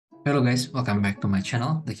Hello guys, welcome back to my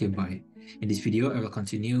channel, The Cube Boy. In this video, I will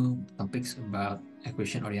continue topics about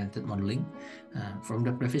equation-oriented modeling. From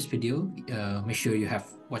the previous video, make sure you have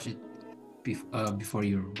watched it before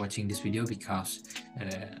you're watching this video because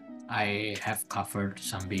I have covered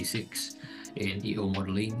some basics in EO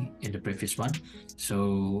modeling in the previous one.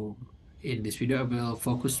 So in this video, I will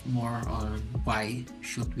focus more on why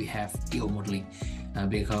should we have EO modeling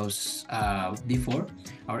because before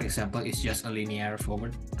our example is just a linear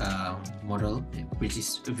forward model, which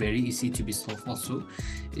is very easy to be solved also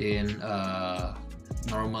in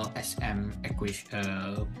normal SM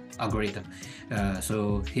equation algorithm.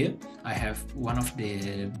 So here I have one of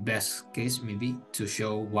the best case maybe to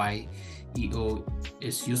show why EO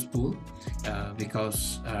is useful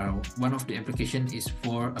because one of the application is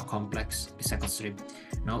for a complex recycle stream.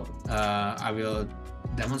 Now I will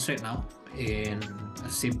demonstrate now in a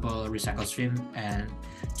simple recycle stream and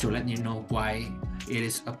to let you know why it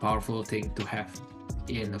is a powerful thing to have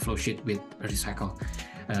in a flow sheet with a recycle.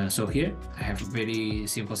 So here I have a very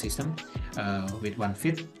simple system with one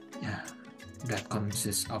feed that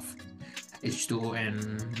consists of H2O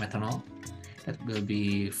and methanol that will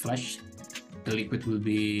be flushed. The liquid will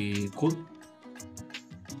be cooled.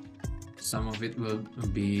 Some of it will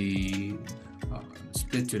be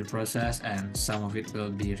split to the process and some of it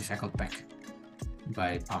will be recycled back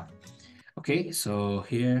by pump. Okay, so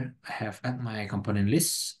here I have at my component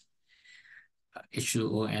list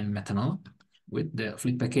H2O and methanol. With the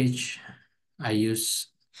fluid package, I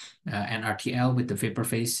use an RTL with the vapor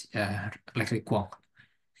phase electric quark.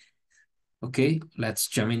 Okay, let's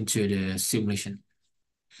jump into the simulation.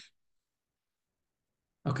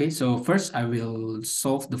 Okay, so first I will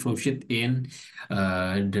solve the flow sheet in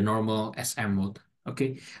the normal SM mode.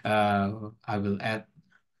 Okay, I will add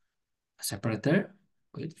a separator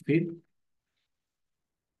with feed,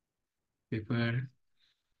 vapor,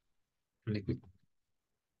 liquid.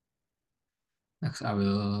 Next, I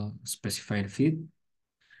will specify the feed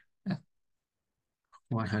at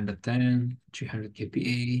 110, 300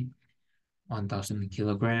 kPa, 1000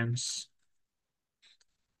 kilograms.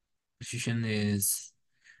 Precision is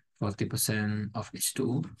 40% of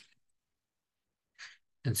H2O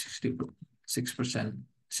and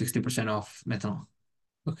 60% of methanol.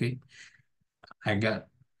 Okay, I got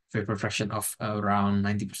vapor fraction of around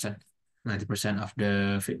 90%. 90% of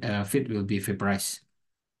the feed will be vaporized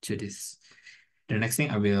to this. The next thing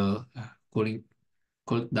I will cool it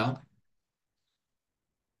down.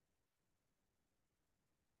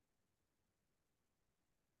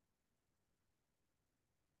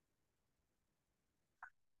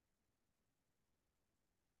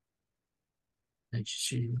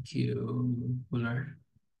 HCQ cooler.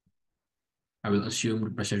 I will assume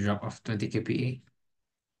the pressure drop of 20 kPa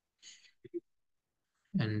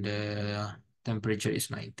and the temperature is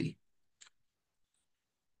 90.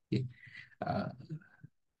 Okay.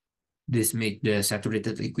 This make the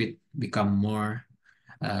saturated liquid become more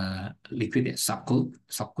liquid, subcool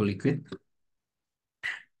liquid.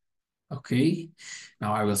 Okay,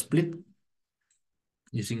 now I will split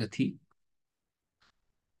using a T.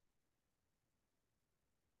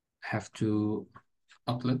 Have to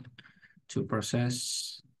outlet to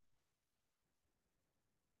process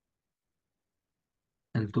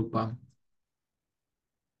and to pump.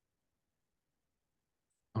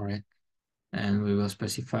 All right, and we will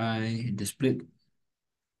specify the split.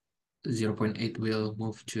 0.8 will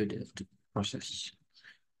move to the process.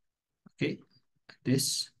 Okay, like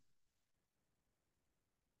this.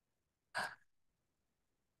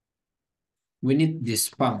 We need this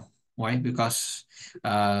pump. Why? Because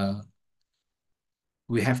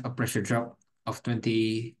we have a pressure drop of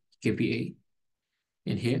 20 kPa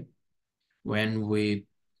in here. When we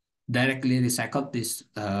directly recycle this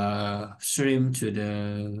stream to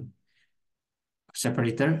the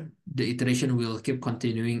separator, the iteration will keep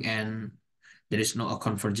continuing and there is no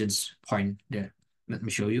convergence point there. Let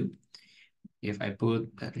me show you. If I put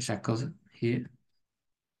a recycle here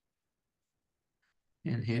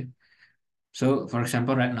and here. So for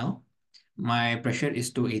example, right now, my pressure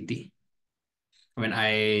is 280. When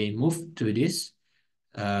I move to this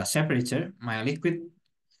separator, my liquid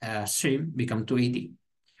stream become 280.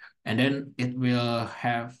 And then it will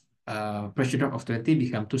have a pressure drop of 20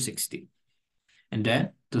 become 260. And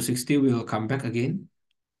then 260 will come back again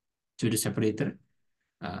to the separator.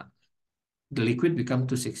 The liquid become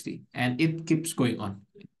 260 and it keeps going on.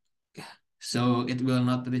 So it will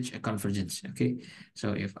not reach a convergence. Okay.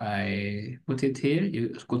 So if I put it here,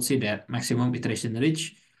 you could see that maximum iteration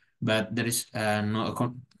reach, but there is no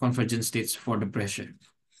convergence states for the pressure.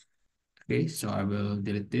 Okay. So I will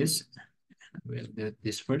delete this. I will delete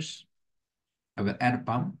this first. I will add a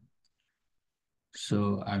pump.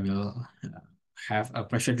 So I will have a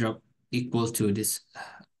pressure drop equal to this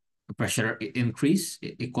pressure increase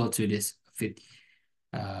equal to this feed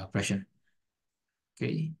pressure.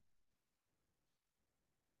 Okay.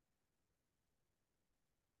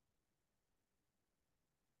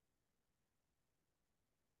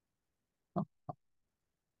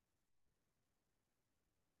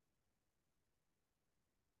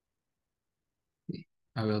 Okay.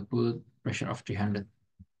 I will put pressure of 300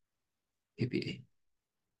 ppa.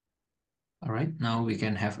 All right, now we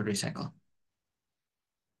can have a recycle.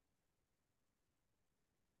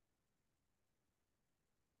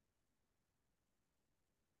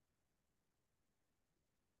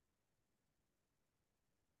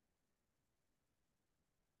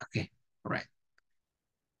 Okay, all right.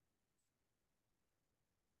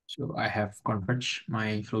 So I have converged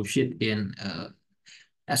my flow sheet in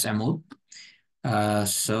SM mode.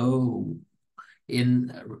 So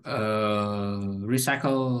in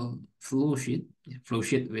recycle flow sheet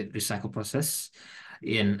with recycle process,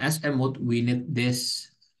 in SM mode, we need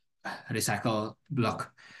this recycle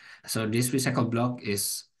block. So this recycle block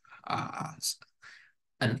is uh,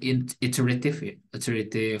 an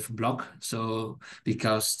iterative block. So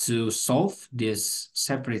because to solve this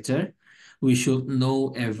separator, we should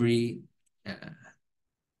know every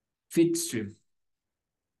feed stream.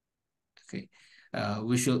 Okay,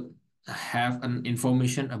 we should have an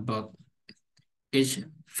information about each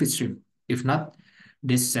feed stream. If not,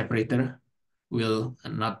 this separator will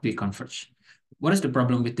not be converged. What is the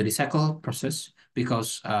problem with the recycle process?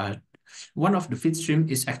 Because one of the feed stream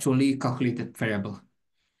is actually calculated variable.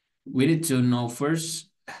 We need to know first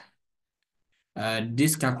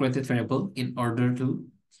this calculated variable in order to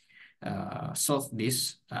solve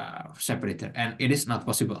this separator, and it is not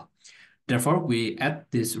possible. Therefore, we add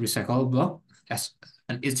this recycle block as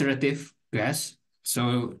an iterative gas.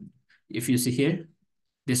 So if you see here,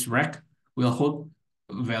 this rack will hold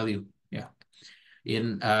value, yeah,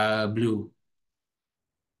 in blue.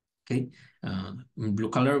 Okay, blue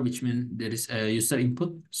color, which means there is a user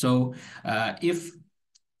input. So if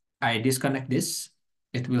I disconnect this,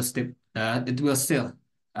 it will still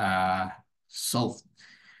solve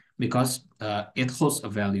because it holds a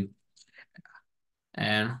value.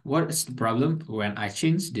 And what is the problem when I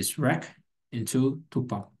change this rack into two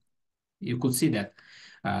pump? You could see that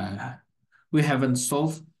uh, we haven't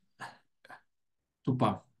solved two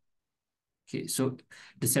pump. Okay, so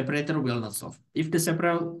the separator will not solve. If the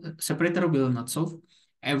separator will not solve,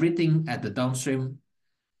 everything at the downstream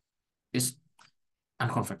is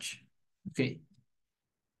unconverged. Okay,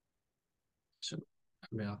 so I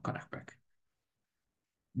will connect back.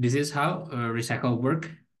 This is how recycle work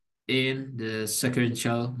in the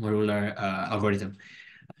sequential modular algorithm.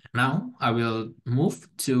 Now I will move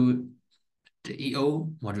to the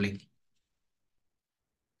EO modeling.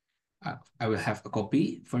 I will have a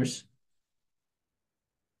copy first.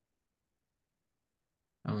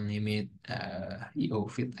 I'll name it EO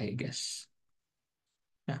fit, I guess.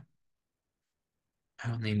 Yeah,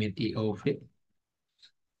 I'll name it EO fit.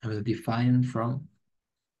 I will define from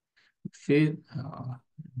fit.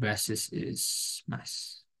 Basis is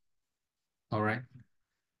mass. All right.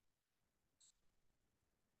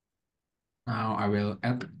 Now I will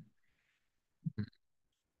add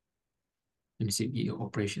UniSim EO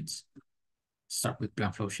operations. Start with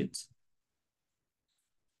plan flow sheets.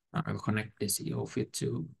 Now I will connect this EO fit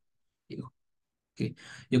to EO. Okay,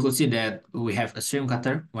 you could see that we have a stream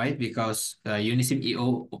cutter. Why? Because UniSim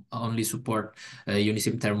EO only support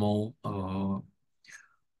UniSim thermal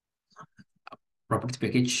property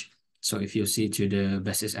package. So if you see to the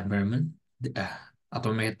basis environment,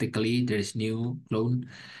 automatically there is new clone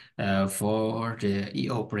for the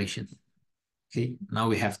EO operation. Okay, now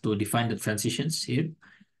we have to define the transitions here.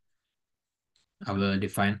 I will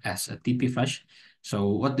define as a TP flash. So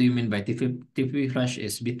what do you mean by TP flash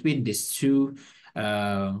is between these two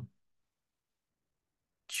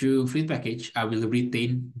feed package, I will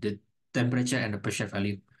retain the temperature and the pressure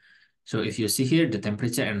value. So if you see here, the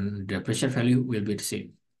temperature and the pressure value will be the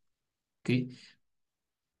same. Okay.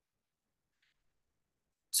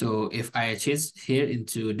 So if I change here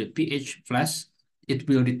into the pH flash, it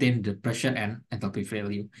will retain the pressure and enthalpy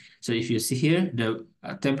value. So if you see here, the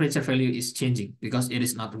temperature value is changing because it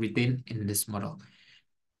is not retained in this model,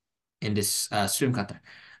 in this stream cutter.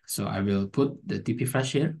 So I will put the TP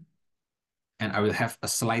flash here, and I will have a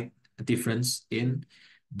slight difference in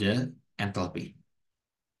the enthalpy.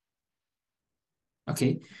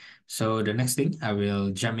 Okay, so the next thing, I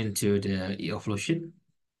will jump into the EO flow sheet.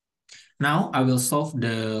 Now I will solve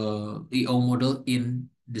the EO model in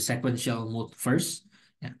the sequential mode first.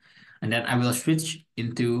 Yeah. And then I will switch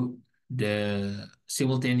into the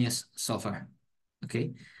simultaneous solver.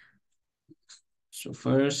 Okay, so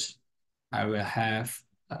first I will have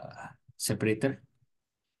a separator.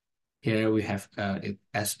 Here we have it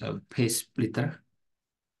as a paste splitter.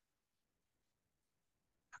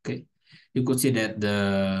 Okay, you could see that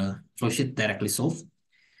the flowsheet directly solved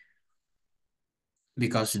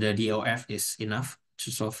because the DOF is enough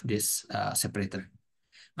to solve this separator.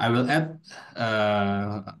 I will add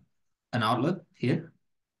an outlet here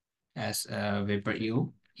as a vapor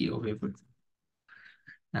EO vapor.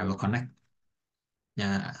 I will connect.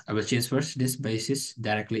 I will change first this basis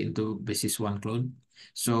directly into basis one clone,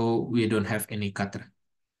 so we don't have any cutter.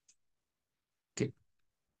 Okay,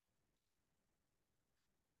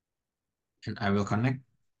 and I will connect.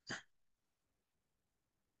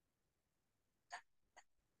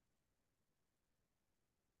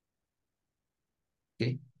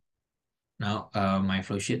 Okay, now my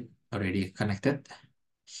flow sheet already connected.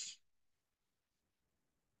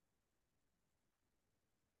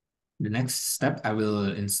 The next step, I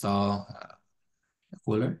will install a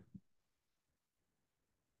cooler.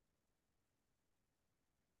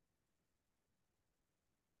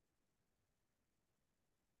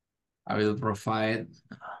 I will provide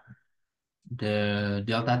the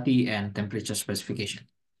delta T and temperature specification.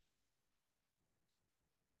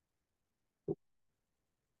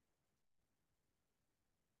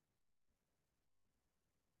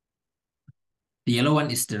 The yellow one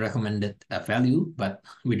is the recommended value, but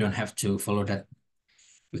we don't have to follow that.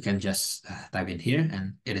 We can just type in here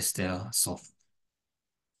and it is still solved.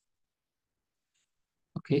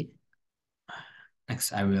 Okay.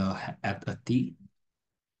 Next, I will add a T.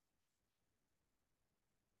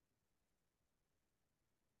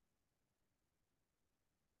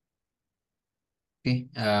 Okay,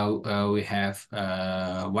 we have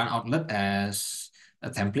one outlet as a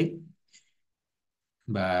template,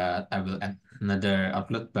 but I will add another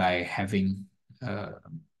outlet by having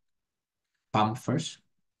pump first.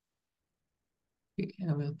 Okay,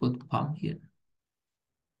 I will put pump here.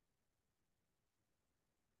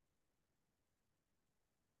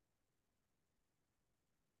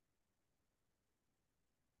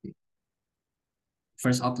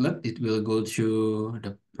 First outlet, it will go to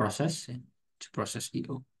the process to process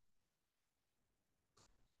EO.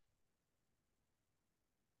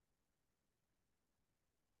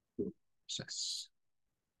 Process.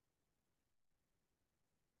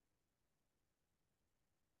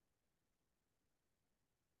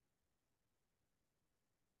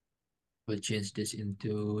 We'll change this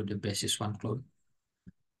into the basis one clone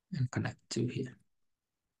and connect to here.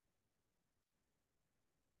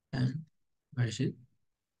 And where is it?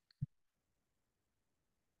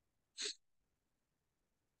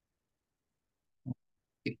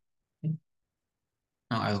 Okay.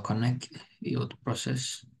 Now I'll connect EO to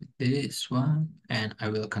process with this one, and I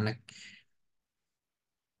will connect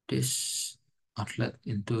this outlet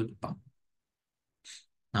into the pump.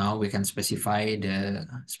 Now we can specify the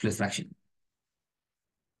split fraction.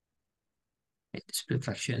 Okay, the split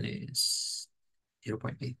fraction is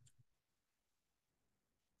 0.8.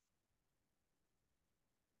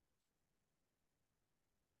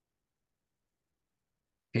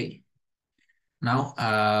 Okay. Now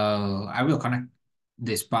I will connect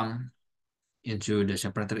this pump into the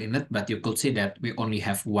separator inlet, but you could see that we only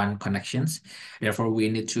have one connections. Therefore, we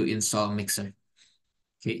need to install mixer.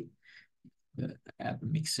 Okay. Add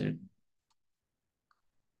mixer.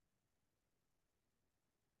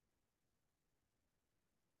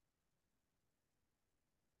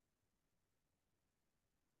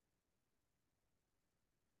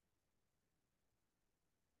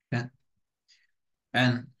 Yeah.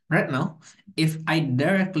 And right now, if I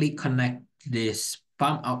directly connect this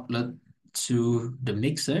pump outlet to the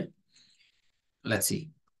mixer, let's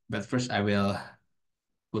see. But first, I will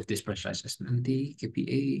put this pressurized as 90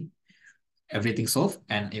 kPa, everything solved.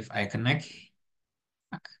 And if I connect,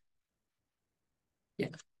 yeah,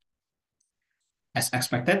 as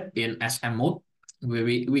expected in SM mode,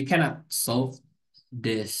 we cannot solve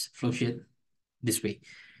this flow sheet this way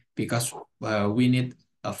because we need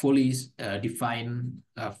a fully defined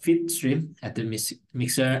feed stream at the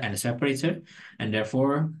mixer and the separator, and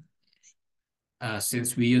therefore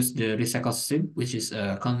since we use the recycle system, which is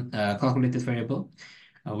a calculated variable,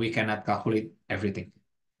 we cannot calculate everything.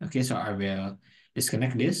 Okay, so I will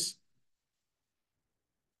disconnect this.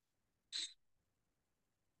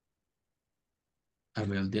 I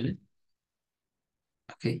will delete.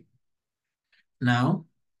 Okay. Now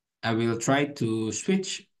I will try to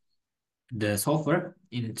switch the solver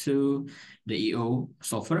into the EO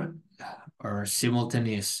solver or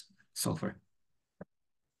simultaneous solver.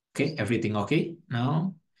 Okay, everything okay.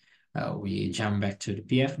 Now We jump back to the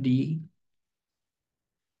PFD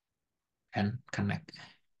and connect.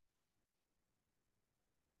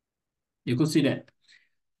 You could see that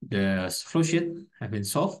the flowsheet have been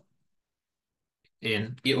solved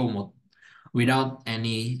in EO mode without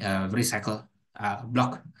any recycle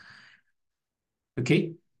block.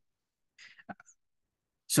 Okay,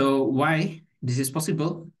 so why this is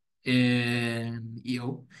possible in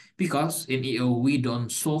EO? Because in EO we don't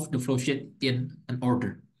solve the flowsheet in an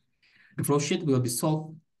order. The flowsheet will be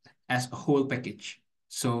solved as a whole package.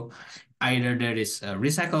 So either there is a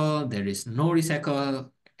recycle, there is no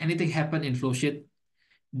recycle, anything happen in flowsheet,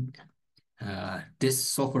 this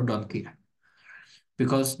solver don't care,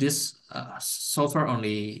 because this solver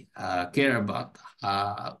only care about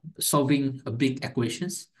solving a big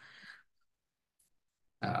equations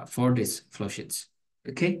for these flowsheets.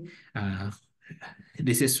 Okay,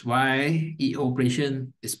 this is why E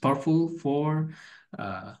operation is powerful for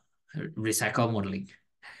recycle modeling.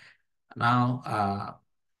 Now,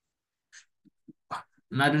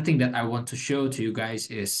 another thing that I want to show to you guys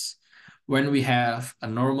is when we have a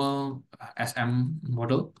normal SM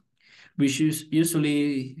model, we should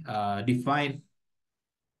usually define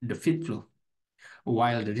the feed flow,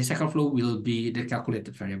 while the recycle flow will be the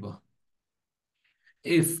calculated variable.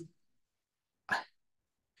 If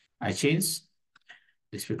I change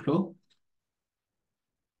this feed flow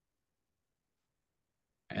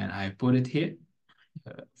and I put it here,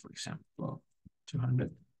 for example,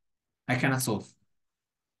 200, I cannot solve.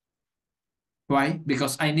 Why?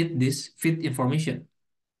 Because I need this feed information.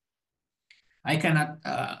 I cannot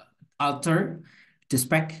alter the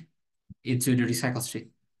spec into the recycle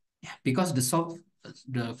stream, because the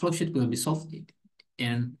flow sheet will be solved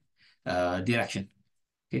in direction.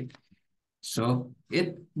 Okay, so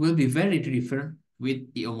it will be very different with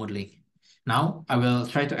EO modeling. Now I will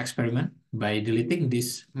try to experiment by deleting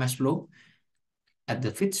this mesh flow at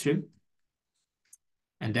the feed stream,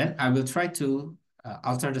 and then I will try to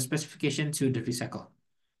alter the specification to the recycle.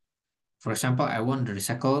 For example, I want the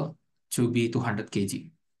recycle to be 200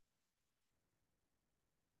 kg.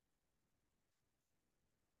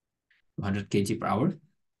 200 kg per hour.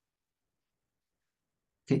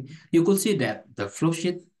 Okay, you could see that the flow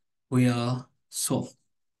sheet will solve,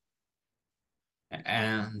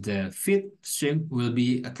 and the feed stream will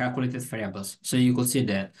be a calculated variables. So you could see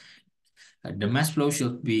that the mass flow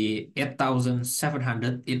should be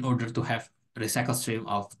 8,700 in order to have recycle stream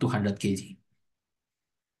of 200 kg.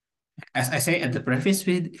 As I say at the previous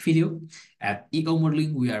video, at EO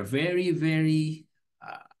modeling, we are uh, very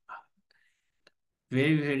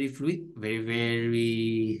fluid,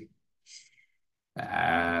 very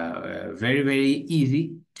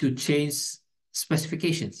easy to change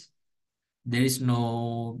specifications. There is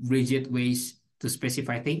no rigid ways to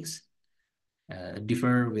specify things,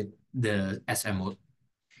 differ with the SM mode.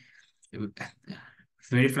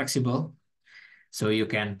 Very flexible, so you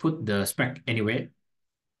can put the spec anywhere.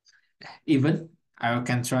 Even I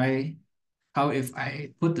can try how if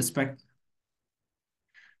I put the spec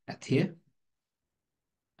at here,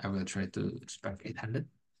 I will try to spec 800.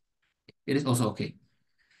 It is also okay.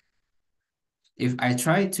 If I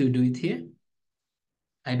try to do it here,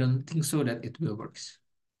 I don't think so that it will works.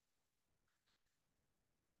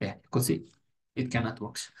 Yeah, you could see it cannot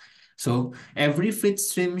works. So every feed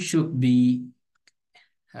stream should be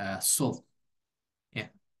solved. Yeah,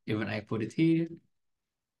 even I put it here,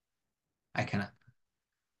 I cannot.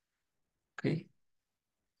 Okay.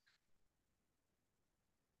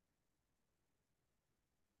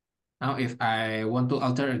 Now, if I want to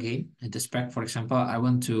alter again the spec, for example, I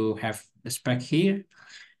want to have the spec here,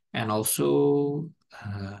 and also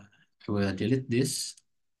I will delete this,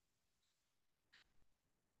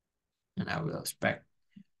 and I will spec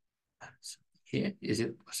here. Is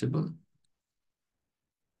it possible?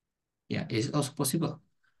 Yeah, it's also possible.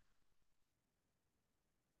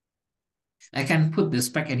 I can put the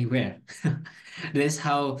spec anywhere. That is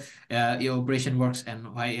how your operation works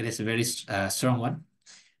and why it is a very strong one.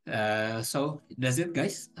 So that's it,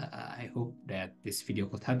 guys. I hope that this video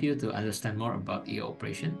could help you to understand more about EO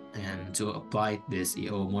operation and to apply this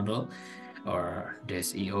EO model or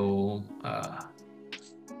this EO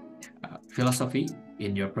philosophy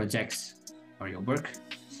in your projects or your work.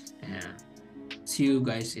 And see you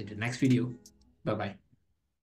guys in the next video. Bye bye.